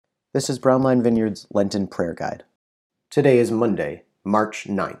This is Brownline Vineyard's Lenten Prayer Guide. Today is Monday, March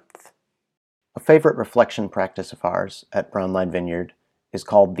 9th. A favorite reflection practice of ours at Brownline Vineyard is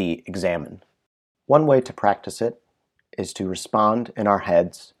called the Examen. One way to practice it is to respond in our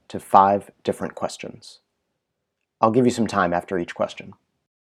heads to 5 different questions. I'll give you some time after each question.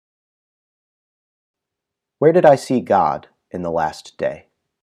 Where did I see God in the last day?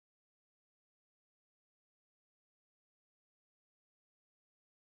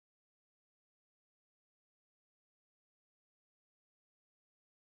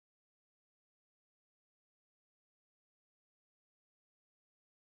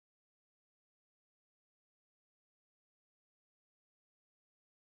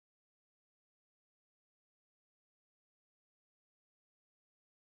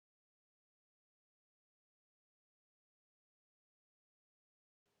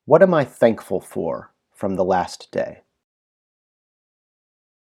 What am I thankful for from the last day?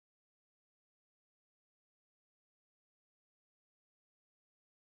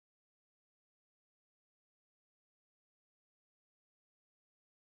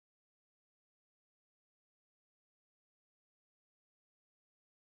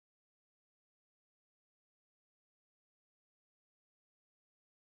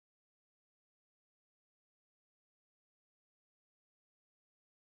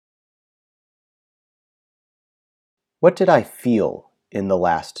 What did I feel in the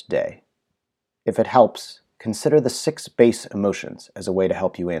last day? If it helps, consider the 6 base emotions as a way to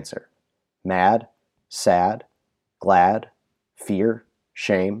help you answer: mad, sad, glad, fear,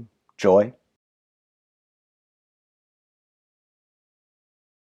 shame, joy.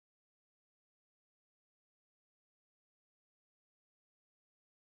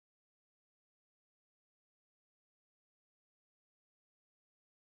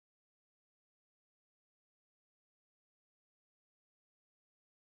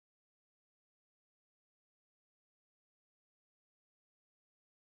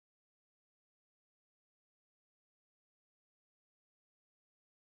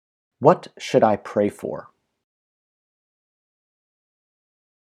 What should I pray for?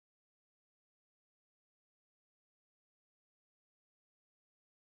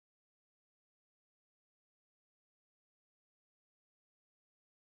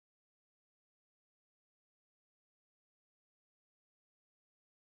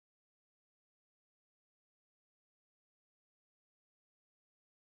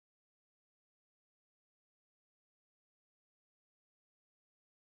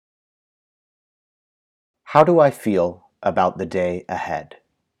 How do I feel about the day ahead?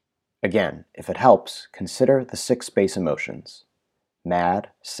 Again, if it helps, consider the 6 base emotions: mad,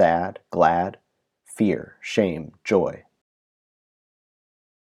 sad, glad, fear, shame, joy.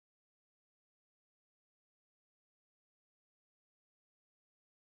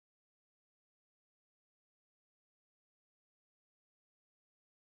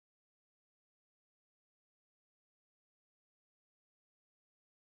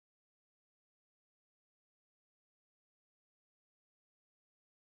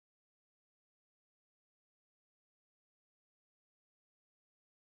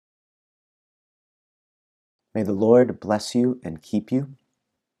 May the Lord bless you and keep you.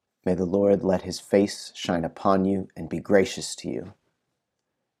 May the Lord let his face shine upon you and be gracious to you.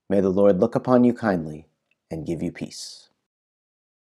 May the Lord look upon you kindly and give you peace.